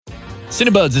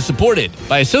Cinebuds is supported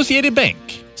by Associated Bank.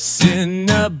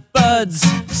 Cinebuds,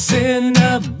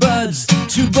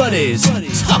 two buddies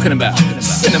talking about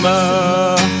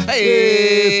cinema.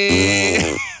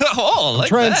 Hey! Oh, like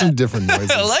Trying that. some different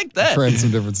noises. I like that. Trying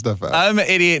some different stuff out. I'm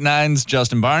 88.9's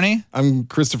Justin Barney, I'm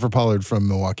Christopher Pollard from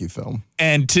Milwaukee Film.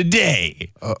 and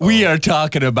today we are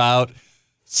talking about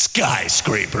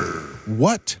Skyscraper.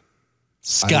 What?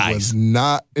 I was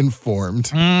not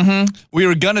informed. We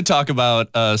were going to talk about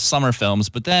summer films,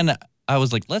 but then I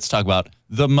was like, let's talk about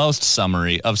the most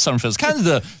summary of summer films. Kind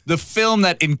of the film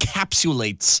that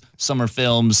encapsulates summer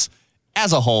films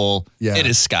as a whole. Yeah. It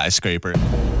is Skyscraper.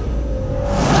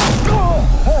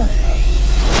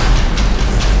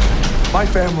 My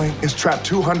family is trapped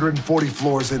 240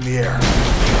 floors in the air.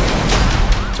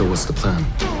 So what's the plan?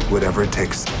 Whatever it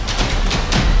takes.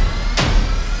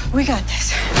 We got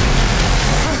this.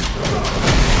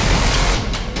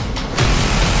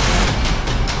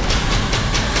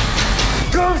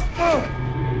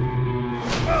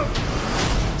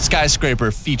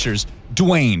 Skyscraper features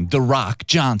Dwayne "The Rock"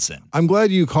 Johnson. I'm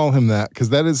glad you call him that because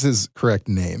that is his correct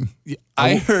name.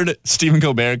 I heard Stephen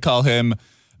Colbert call him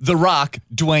 "The Rock"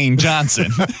 Dwayne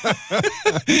Johnson.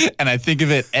 And I think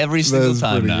of it every single That's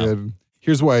time pretty now. good.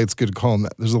 Here's why it's good to call him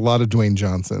that. There's a lot of Dwayne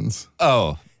Johnsons.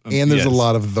 Oh. And there's yes. a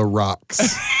lot of The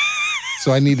Rocks.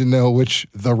 So I need to know which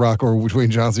The Rock or Dwayne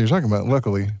Johnson you're talking about.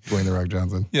 Luckily, Dwayne The Rock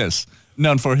Johnson. Yes.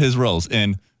 Known for his roles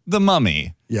in The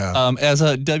Mummy. Yeah. As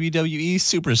a WWE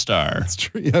superstar. It's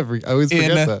true. Yeah, I always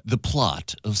forget In that. the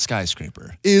plot of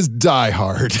Skyscraper. Is Die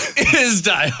Hard. It is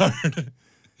Die Hard.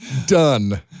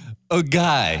 Done. A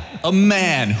guy, a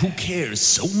man who cares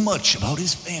so much about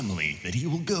his family that he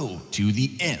will go to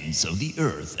the ends of the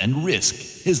earth and risk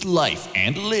his life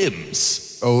and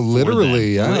limbs. Oh, for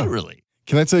literally, them. yeah. Literally.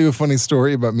 Can I tell you a funny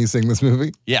story about me seeing this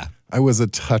movie? Yeah. I was a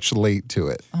touch late to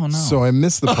it. Oh, no. So I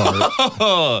missed the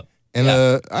part. And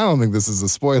I don't think this is a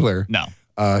spoiler. No.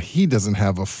 He doesn't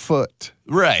have a foot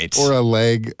Right. or a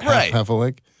leg, Right. half a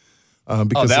leg. Oh,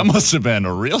 Because that of, must have been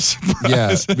a real surprise.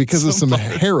 yeah, because of some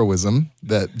heroism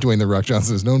that Dwayne The Rock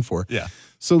Johnson is known for. Yeah.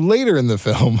 So later in the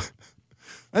film,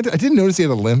 I didn't notice he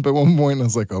had a limp at one point. And I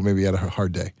was like, oh, maybe he had a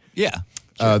hard day. Yeah.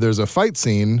 There's a fight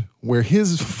scene where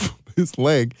his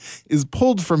leg is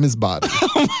pulled from his body.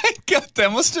 Oh my God,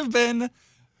 that must have been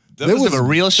a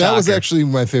real shocker. That was actually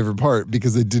my favorite part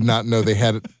because I did not know they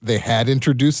had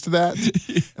introduced that.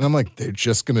 And I'm like, they're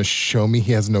just gonna show me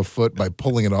he has no foot by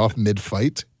pulling it off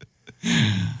mid-fight.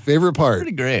 Favorite part.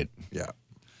 pretty great. Yeah.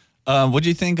 What do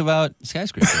you think about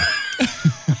Skyscraper?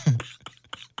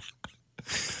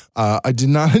 I did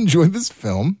not enjoy this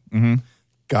film. Mm-hmm.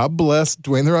 God bless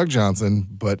Dwayne The Rock Johnson,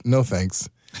 but no thanks.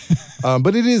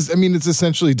 But it is, I mean, it's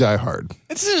essentially Die Hard.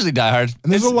 It's usually Die Hard.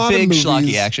 And there's It's a lot big of movies,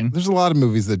 schlocky action. There's a lot of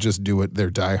movies that just do it. They're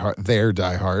Die Hard.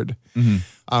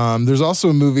 Mm-hmm. There's also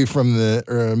a movie from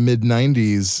the mid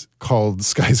 '90s called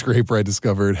Skyscraper. I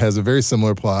discovered has a very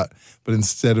similar plot, but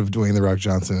instead of Dwayne The Rock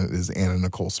Johnson, it is Anna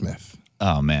Nicole Smith.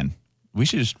 Oh man, we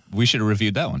should have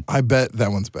reviewed that one. I bet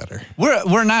that one's better.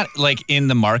 We're not like in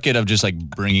the market of just like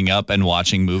bringing up and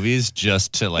watching movies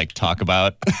just to like talk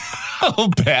about how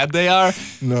bad they are.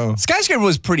 No, Skyscraper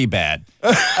was pretty bad.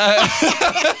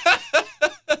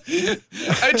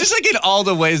 Just like in all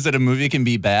the ways that a movie can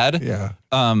be bad. yeah.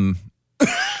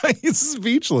 He's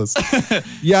speechless.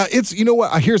 Yeah, it's, you know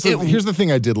what? Here's the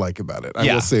thing I did like about it. I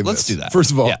Yeah, will say let's this. do that. First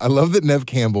of all, Yeah. I love that Neve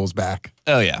Campbell's back.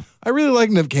 Oh yeah. I really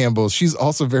like Neve Campbell. She's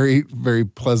also very, very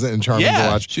pleasant and charming to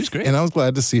Yeah, watch. she's great. And I was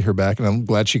glad to see her back, and I'm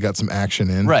glad she got some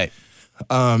action in. Right.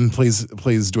 Plays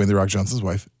Dwayne The Rock Johnson's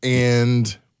wife.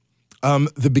 And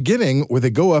the beginning where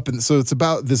they go up, and so it's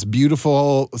about this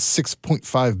beautiful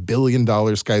 $6.5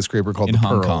 billion skyscraper called In the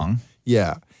Hong Pearl. Kong.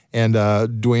 Yeah. And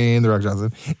Dwayne The Rock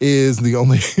Johnson is the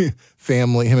only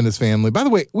family, him and his family. By the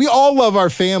way, we all love our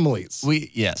families.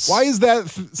 Yes. Why is that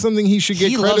something he should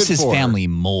get he credit loves his for? family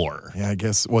more? Yeah, I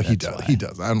guess. Well, he does. why. He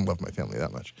does. I don't love my family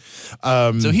that much.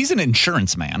 So he's an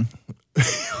insurance man.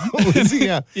 Is he?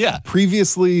 Yeah. Yeah.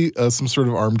 Previously, some sort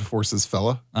of armed forces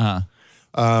fella.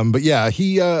 But yeah,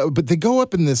 but they go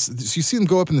up in this, so you see them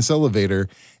go up in this elevator,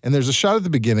 and there's a shot at the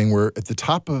beginning where at the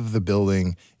top of the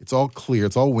building, it's all clear,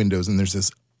 it's all windows, and there's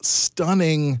this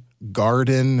stunning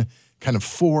garden, kind of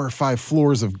 4 or 5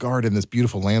 floors of garden, this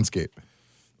beautiful landscape.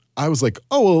 I was like,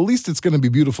 oh, well, at least it's going to be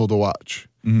beautiful to watch.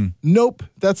 Nope,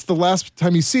 that's the last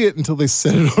time you see it until they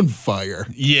set it on fire.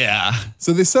 Yeah.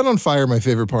 So they set on fire my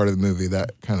favorite part of the movie.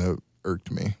 That kind of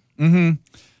irked me.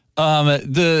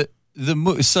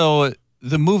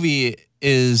 The movie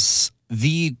is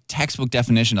the textbook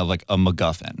definition of like a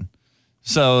MacGuffin.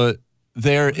 So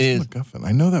there is MacGuffin.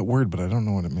 I know that word, but I don't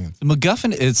know what it means.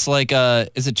 MacGuffin. It's like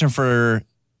is a term for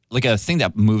like a thing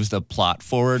that moves the plot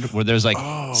forward, where there's like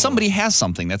somebody has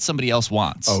something that somebody else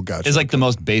wants. Oh, gotcha. Is like the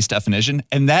most base definition,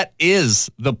 and that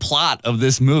is the plot of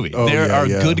this movie. Oh, there yeah, are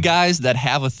yeah. good guys that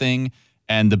have a thing,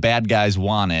 and the bad guys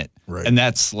want it, Right. and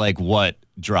that's like what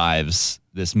drives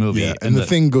this movie. Yeah, and the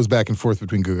thing goes back and forth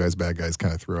between good guys, bad guys,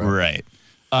 kind of throughout. Right.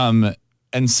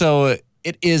 And so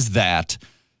it is that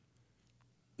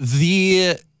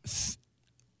the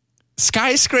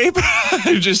Skyscraper.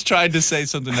 I just tried to say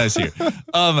something nice here.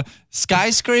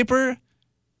 Skyscraper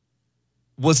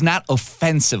was not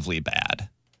offensively bad.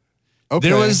 Okay.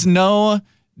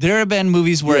 There have been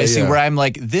movies where Yeah, I see yeah. where I'm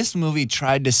like, this movie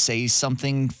tried to say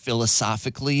something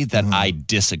philosophically that I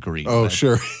disagree Oh, with.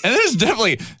 sure. And there's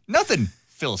definitely nothing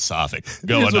philosophic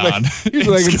going on. Here's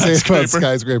what I in can say about Skyscraper.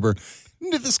 Skyscraper.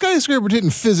 The Skyscraper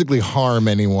didn't physically harm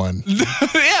anyone.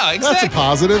 Yeah, exactly. That's a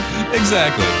positive.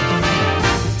 Exactly.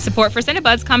 Support for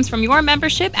Cinebuds comes from your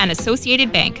membership and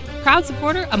Associated Bank, proud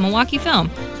supporter of Milwaukee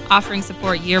Film, offering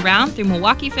support year-round through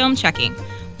Milwaukee Film Checking.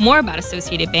 More about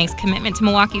Associated Bank's commitment to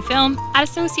Milwaukee Film at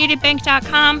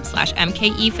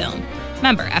associatedbank.com/MKE-film.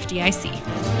 Member FDIC.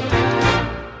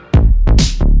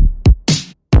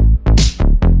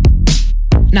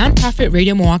 Nonprofit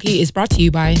Radio Milwaukee is brought to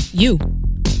you by you.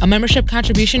 A membership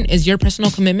contribution is your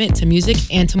personal commitment to music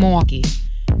and to Milwaukee.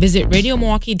 Visit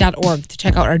radiomilwaukee.org to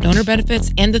check out our donor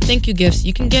benefits and the thank you gifts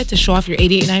you can get to show off your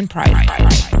 88.9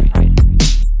 pride.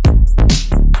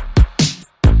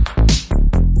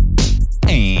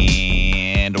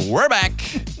 And we're back.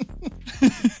 We're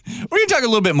going to talk a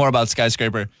little bit more about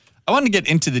Skyscraper. I want to get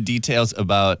into the details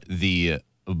about the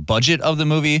budget of the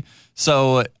movie.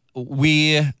 So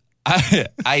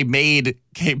I made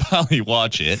Kate Polly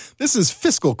watch it. This is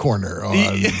Fiscal Corner on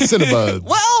Cinebuds.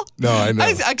 Well, no, I know.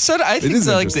 I think is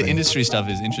like the interesting. industry stuff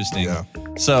is interesting. Yeah.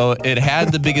 So it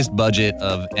had the biggest budget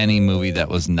of any movie that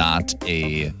was not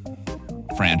a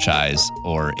franchise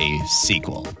or a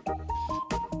sequel.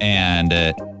 And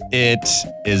it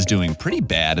is doing pretty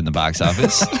bad in the box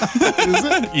office. Is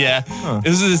it? Yeah.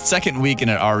 This is the second week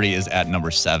and it already is at number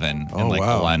 7 in like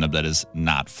wow. a lineup that is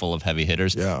not full of heavy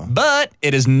hitters. Yeah. But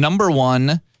it is number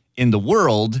 1 in the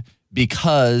world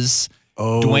because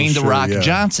Dwayne The sure, Rock yeah.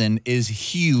 Johnson is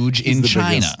huge He's in the China.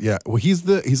 biggest. Yeah. Well,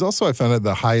 he's also, I found out,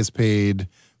 the highest paid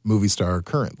movie star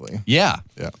currently. Yeah.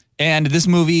 Yeah. And this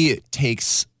movie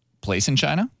takes place in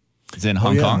China. It's in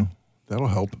Hong Yeah. Kong. That'll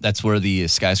help. That's where the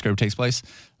Skyscraper takes place.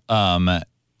 And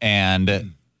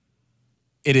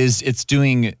it's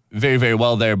doing very, very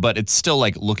well there, but it's still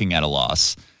like looking at a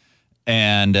loss.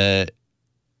 And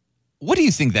what do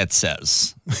you think that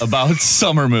says about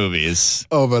summer movies?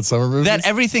 Oh, about summer movies? That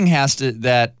everything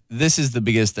that this is the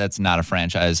biggest that's not a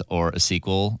franchise or a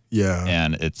sequel. Yeah.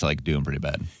 And it's like doing pretty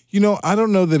bad. You know, I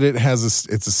don't know that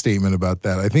it's a statement about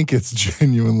that. I think it's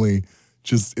genuinely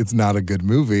just, it's not a good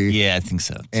movie. Yeah, I think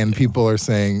so. And people are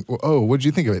saying, oh, what'd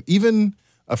you think of it? Even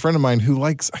a friend of mine who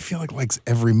I feel like likes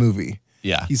every movie.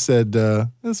 Yeah. He said,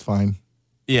 that's fine.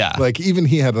 Yeah. Like even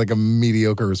he had like a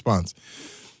mediocre response.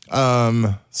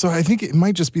 So I think it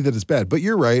might just be that it's bad, but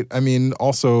you're right. I mean,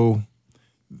 also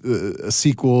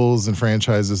sequels and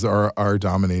franchises are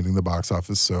dominating the box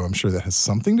office. So I'm sure that has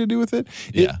something to do with it.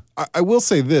 Yeah. I will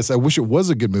say this. I wish it was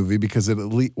a good movie because it at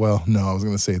least, well, no, I was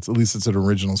going to say at least it's an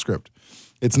original script.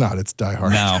 It's not. It's Die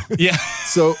Hard. No. Yeah.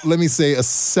 So let me say a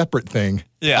separate thing.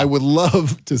 Yeah. I would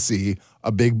love to see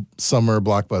a big summer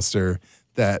blockbuster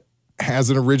that has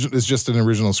is just an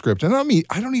original script. And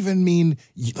I don't even mean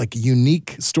like a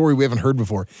unique story we haven't heard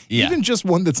before. Yeah. Even just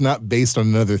one that's not based on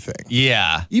another thing.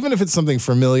 Yeah. Even if it's something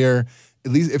familiar,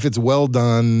 at least if it's well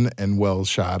done and well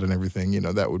shot and everything,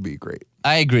 that would be great.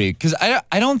 I agree. Because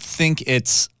I don't think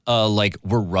it's like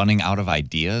we're running out of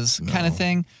ideas kind of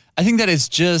thing. I think that it's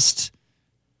just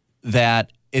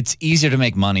that it's easier to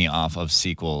make money off of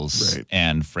sequels Right.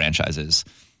 and franchises.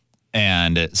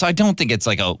 And so I don't think it's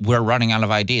like we're running out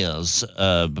of ideas,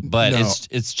 but No.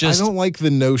 it's just I don't like the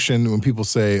notion when people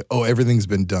say, oh, everything's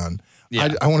been done.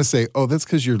 Yeah. I want to say, oh, that's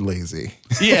because you're lazy.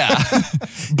 yeah.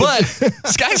 But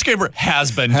Skyscraper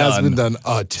has been Has done. been done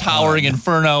a ton. Towering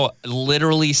Inferno,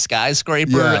 literally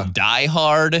Skyscraper, Yeah. Die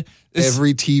Hard.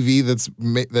 Every TV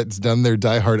that's done their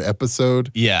Die Hard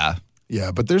episode. Yeah.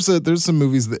 Yeah, but there's some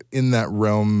movies that in that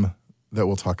realm that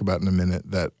we'll talk about in a minute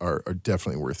that are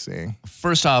definitely worth seeing.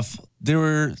 First off, there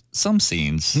were some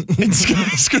scenes in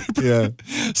Skyscraper. Yeah.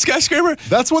 Skyscraper.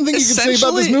 That's one thing you can say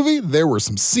about this Essentially- movie. There were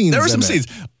some scenes. There were some in it.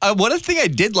 scenes. One thing I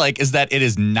did like is that it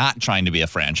is not trying to be a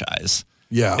franchise.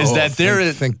 Yeah. Is that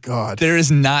thank God. There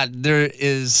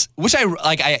is, which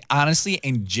I honestly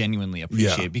and genuinely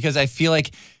appreciate Yeah. because I feel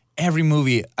like every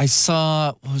movie I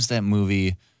saw, what was that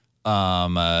movie?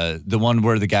 the one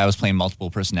where the guy was playing multiple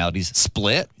personalities,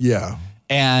 Split. Yeah.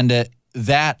 And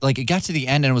that, like, it got to the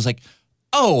end and it was like,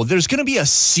 oh, there's going to be a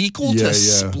sequel to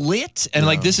Split? And,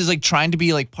 like, this is, like, trying to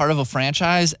be, like, part of a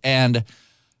franchise. And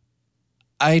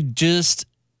I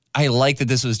like that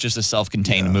this was just a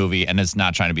self-contained movie and it's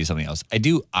not trying to be something else. I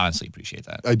do honestly appreciate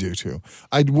that. I do, too.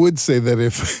 I would say that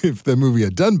if the movie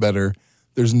had done better,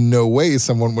 there's no way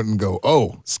someone wouldn't go,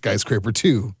 oh, Skyscraper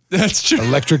 2. That's true.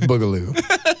 Electric Boogaloo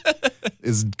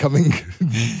is coming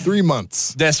 3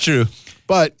 months. That's true.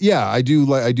 But yeah, I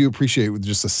do appreciate with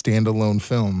just a standalone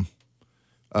film.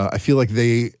 I feel like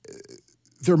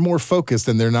they're more focused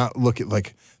and they're not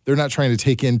trying to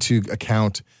take into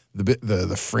account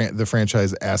the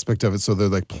franchise aspect of it. So they're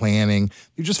like planning.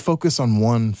 You just focus on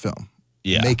one film.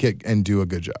 Yeah. Make it and do a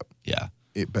good job. Yeah.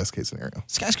 Best case scenario.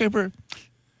 Skyscraper,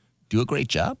 do a great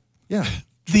job. Yeah.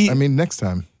 Next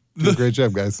time. Do a great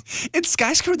job, guys. In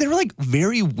Skyscraper, they were like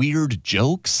very weird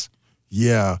jokes.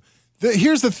 Yeah.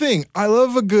 Here's the thing. I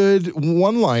love a good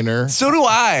one-liner. So do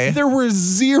I. There were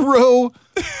 0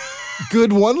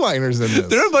 good one-liners in this.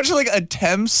 There were a bunch of like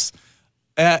attempts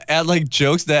at like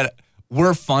jokes that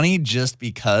were funny just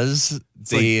because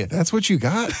that's what you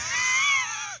got?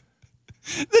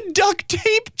 The duct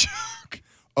tape joke.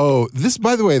 Oh,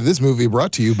 by the way, this movie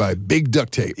brought to you by Big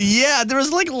Duct Tape. Yeah, there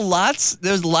was lots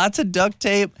of duct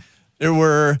tape. There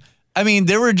were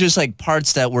just like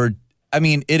parts that were,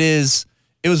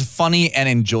 it was funny and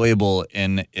enjoyable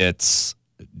in its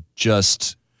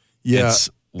just, it's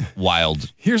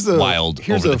wild. Here's wild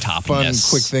here's over a the top fun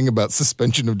quick thing about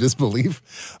suspension of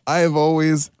disbelief. I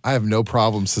have no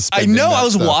problem suspending. I know. I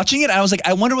was stuff. watching it. I was like,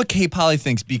 I wonder what K. Polly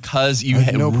thinks because you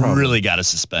really got to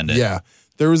suspend it. Yeah.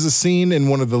 There was a scene in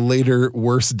one of the later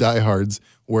worst Die Hards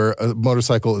where a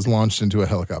motorcycle is launched into a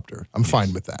helicopter. I'm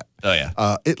fine with that. Oh yeah.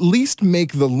 At least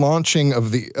make the launching of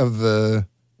the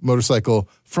motorcycle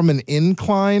from an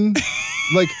incline.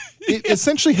 Like it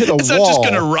essentially hit a wall. It's not just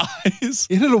gonna rise.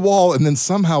 It hit a wall and then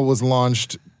somehow was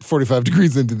launched 45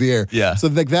 degrees into the air. Yeah. So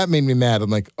like that made me mad. I'm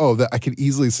like, I could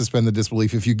easily suspend the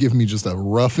disbelief if you give me just a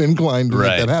rough incline to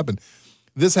make that happen.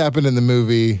 This happened in the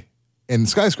movie in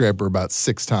Skyscraper about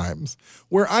 6 times.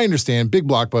 Where I understand big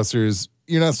blockbusters,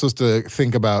 you're not supposed to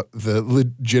think about the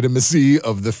legitimacy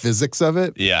of the physics of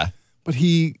it. Yeah. But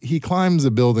he climbs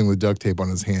a building with duct tape on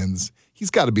his hands. He's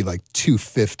got to be like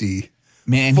 250.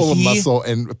 Man, full of muscle,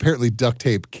 and apparently duct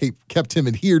tape kept him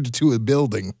adhered to a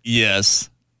building. Yes.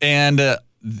 And the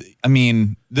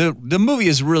movie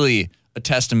is really a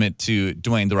testament to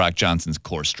Dwayne "The Rock" Johnson's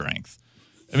core strength.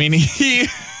 I mean, he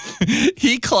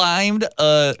climbed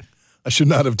a I should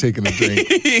not have taken a drink.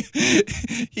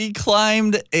 He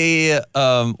climbed a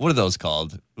what are those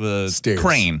called? Stairs.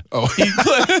 Crane. Oh,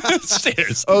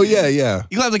 stairs. Oh yeah.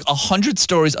 He climbed like 100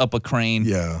 stories up a crane.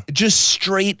 Yeah. Just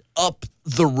straight up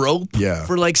the rope. Yeah.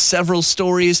 For like several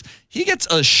stories. He gets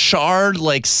a shard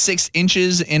like 6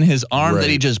 inches in his arm that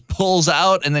he just pulls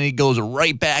out, and then he goes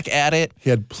right back at it.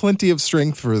 He had plenty of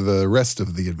strength for the rest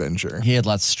of the adventure. He had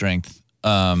lots of strength.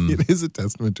 It is a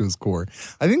testament to his core.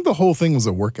 I think the whole thing was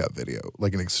a workout video,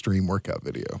 like an extreme workout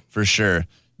video. For sure.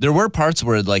 There were parts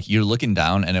where like you're looking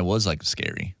down and it was like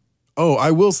scary. Oh, I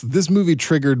will. This movie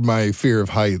triggered my fear of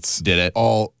heights. Did it?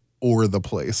 All over the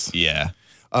place. Yeah.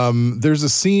 There's a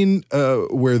scene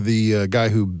where the guy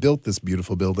who built this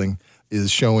beautiful building is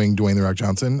showing Dwayne "The Rock"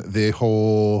 Johnson the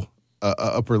whole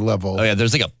upper level. Oh yeah,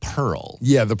 there's like a pearl.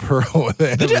 Yeah, the pearl.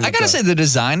 I gotta say, the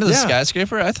design of the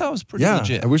skyscraper, I thought was pretty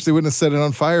legit. I wish they wouldn't have set it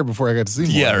on fire before I got to see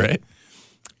more. Yeah, right.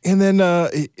 And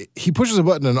then he pushes a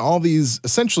button, and all these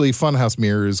essentially funhouse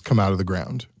mirrors come out of the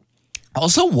ground.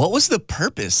 Also, what was the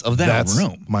purpose of that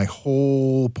room? My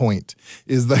whole point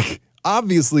is like,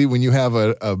 obviously, when you have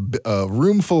a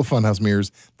room full of funhouse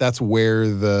mirrors, that's where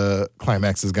the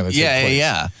climax is going to take place.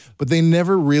 Yeah. But they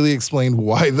never really explained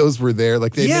why those were there.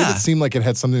 Like they made it seem like it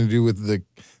had something to do with the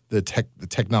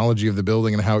technology of the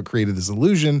building and how it created this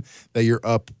illusion that you're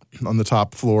up on the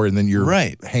top floor and then you're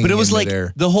hanging. But it was like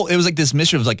midair. it was like this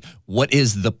mystery of like, what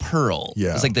is the pearl?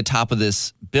 Yeah. It's like the top of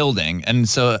this building. And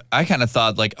so I kind of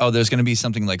thought like, oh, there's going to be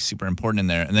something like super important in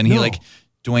there. And then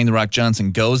Dwayne "The Rock"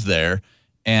 Johnson goes there.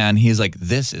 And he's like,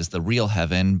 "This is the real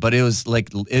heaven," but it's like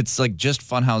just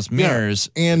funhouse mirrors,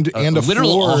 and a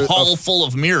literal floor, hall full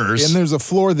of mirrors. And there's a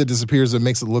floor that disappears that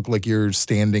makes it look like you're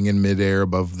standing in midair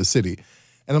above the city.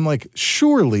 And I'm like,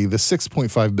 surely the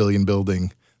 6.5 billion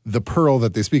building, the pearl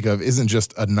that they speak of, isn't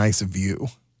just a nice view.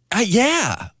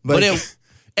 Yeah, but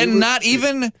not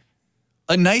even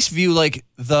a nice view. Like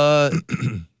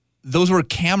those were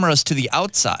cameras to the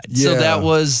outside, so that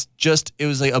was just it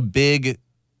was like a big.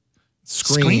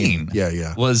 screen.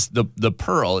 Yeah. Was the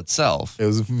pearl itself. It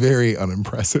was very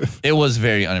unimpressive. It was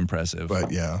very unimpressive.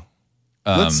 But yeah.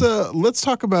 Let's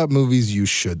talk about movies you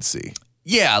should see.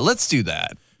 Yeah, let's do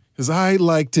that. Because I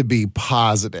like to be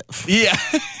positive. Yeah.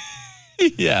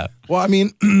 Yeah. Well, I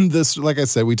mean, this, like I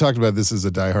said, we talked about this as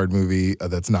a Die Hard movie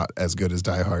that's not as good as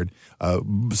Die Hard.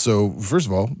 So, first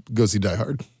of all, go see Die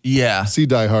Hard. Yeah. See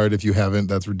Die Hard if you haven't.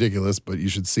 That's ridiculous, but you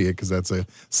should see it because that's a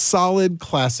solid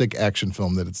classic action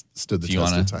film that it's stood the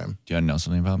test of time. Do you want to know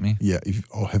something about me? Yeah.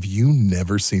 Have you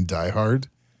never seen Die Hard?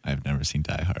 I've never seen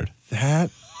Die Hard.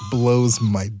 That blows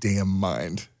my damn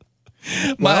mind.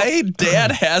 My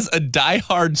dad has a Die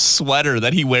Hard sweater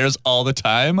that he wears all the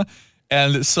time.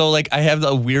 And so, like, I have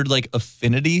a weird, like,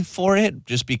 affinity for it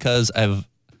just because I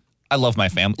love my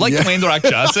family. Like Dwayne The Rock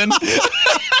Johnson. Like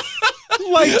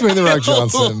Dwayne The Rock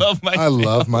Johnson. I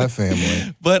love my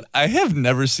family. But I have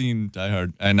never seen Die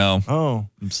Hard. I know. Oh.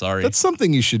 I'm sorry. That's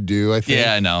something you should do, I think.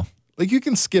 Yeah, I know. Like, you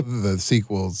can skip the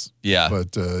sequels. Yeah.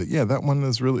 But, that one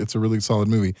is it's a really solid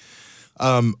movie.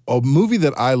 A movie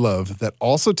that I love that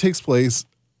also takes place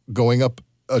going up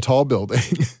a tall building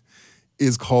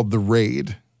is called The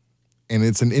Raid. And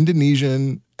it's an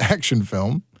Indonesian action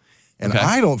film. And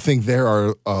I don't think there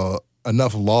are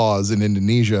enough laws in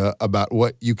Indonesia about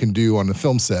what you can do on a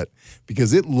film set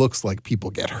because it looks like people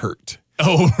get hurt.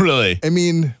 Oh, really? I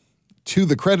mean, to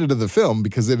the credit of the film,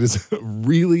 because it is a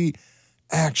really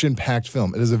action-packed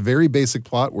film. It is a very basic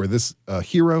plot where this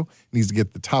hero needs to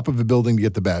get the top of a building to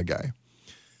get the bad guy.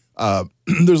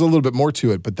 There's a little bit more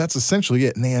to it, but that's essentially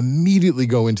it. And they immediately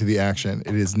go into the action.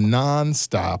 It is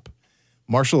nonstop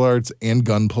martial arts and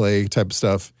gunplay type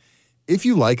stuff. If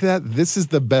you like that, this is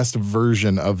the best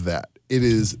version of that. It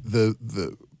is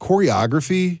the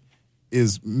choreography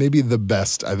is maybe the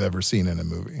best I've ever seen in a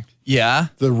movie. Yeah.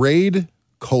 The Raid,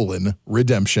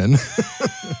 Redemption.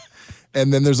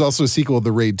 And then there's also a sequel,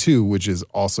 The Raid 2, which is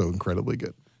also incredibly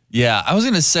good. Yeah, I was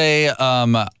going to say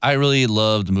I really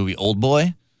loved the movie Old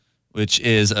Boy, which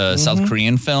is a South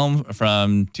Korean film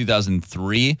from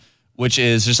 2003. Which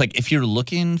is just like if you're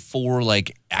looking for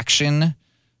like action,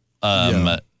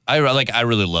 I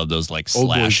really love those like Old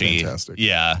Boy's slashy, fantastic.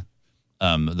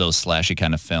 those slashy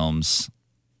kind of films.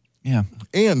 Yeah,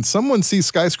 and someone sees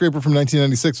Skyscraper from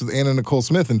 1996 with Anna Nicole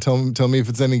Smith and tell me if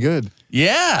it's any good.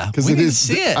 Yeah, because we need to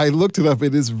see it. I looked it up.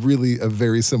 It is really a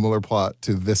very similar plot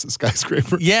to this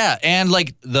Skyscraper. Yeah, and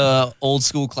like the old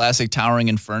school classic Towering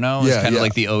Inferno is kind of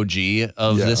like the OG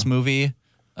of this movie,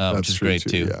 which is great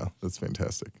too. Yeah, that's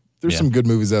fantastic. There's some good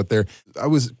movies out there. I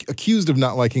was accused of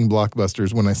not liking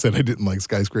blockbusters when I said I didn't like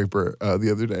Skyscraper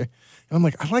the other day. And I'm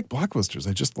like, I like blockbusters.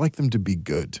 I just like them to be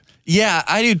good. Yeah,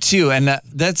 I do too. And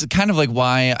that's kind of like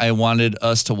why I wanted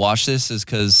us to watch this is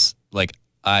because like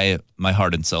my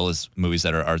heart and soul is movies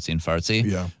that are artsy and fartsy.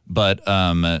 Yeah. But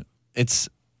it's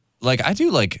like I do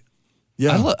like,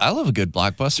 I love a good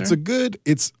blockbuster.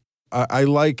 I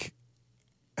like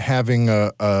having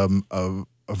a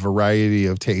variety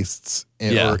of tastes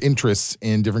or interests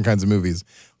in different kinds of movies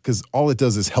because all it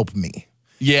does is help me.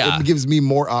 Yeah. It gives me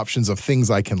more options of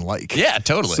things I can like. Yeah,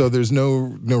 totally. So there's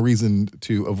no reason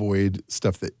to avoid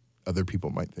stuff that other people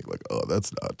might think like, oh,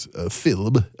 that's not a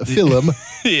film.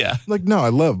 Yeah. Like, no, I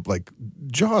love, like,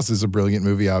 Jaws is a brilliant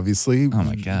movie, obviously. Oh,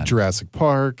 my God. Jurassic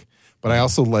Park. But I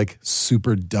also like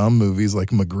super dumb movies like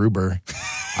MacGruber.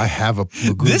 I have a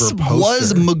MacGruber this poster.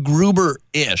 Was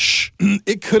MacGruber-ish.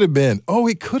 It could have been. Oh,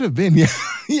 it could have been. Yeah.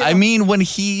 I mean, when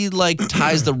he like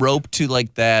ties the rope to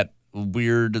like that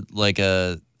weird like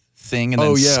a thing and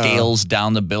then scales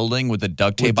down the building with the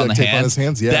duct tape on the hands. On his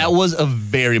hands. Yeah. That was a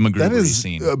very MacGruber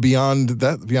scene. Beyond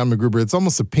MacGruber. It's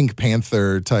almost a Pink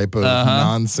Panther type of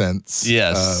nonsense.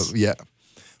 Yes.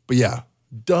 But yeah,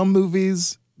 dumb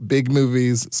movies. Big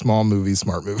movies, small movies,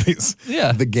 smart movies.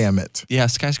 Yeah. The gamut. Yeah,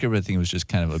 Skyscraper, I think, was just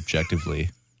kind of objectively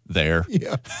there.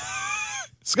 Yeah.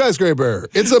 Skyscraper,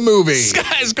 it's a movie.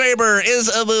 Skyscraper is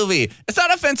a movie. It's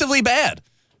not offensively bad.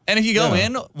 And if you go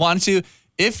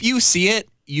if you see it,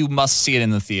 you must see it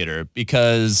in the theater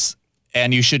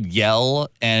and you should yell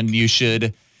and you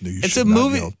should. No, it's a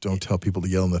movie. Yell. Don't tell people to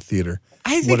yell in the theater.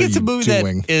 I think it's a movie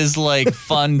that is like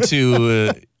fun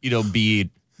to, be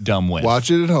dumb with.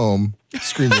 Watch it at home.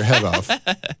 Scream your head off.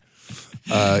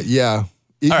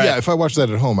 If I watched that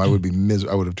at home, I would be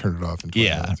miserable. I would have turned it off in 20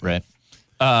 minutes. Right.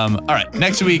 All right.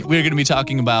 Next week, we're going to be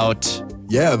talking about...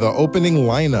 Yeah, the opening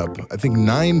lineup. I think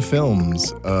 9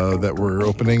 films that were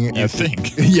opening. You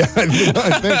think? Yeah, I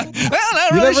think. Well,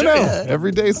 you never know.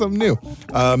 Every day something new.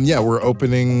 We're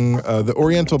opening the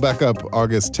Oriental back up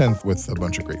August 10th with a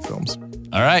bunch of great films.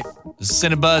 All right.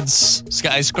 Cinebuds,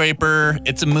 Skyscraper.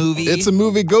 It's a movie. It's a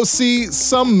movie. Go see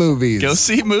some movies. Go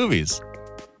see movies.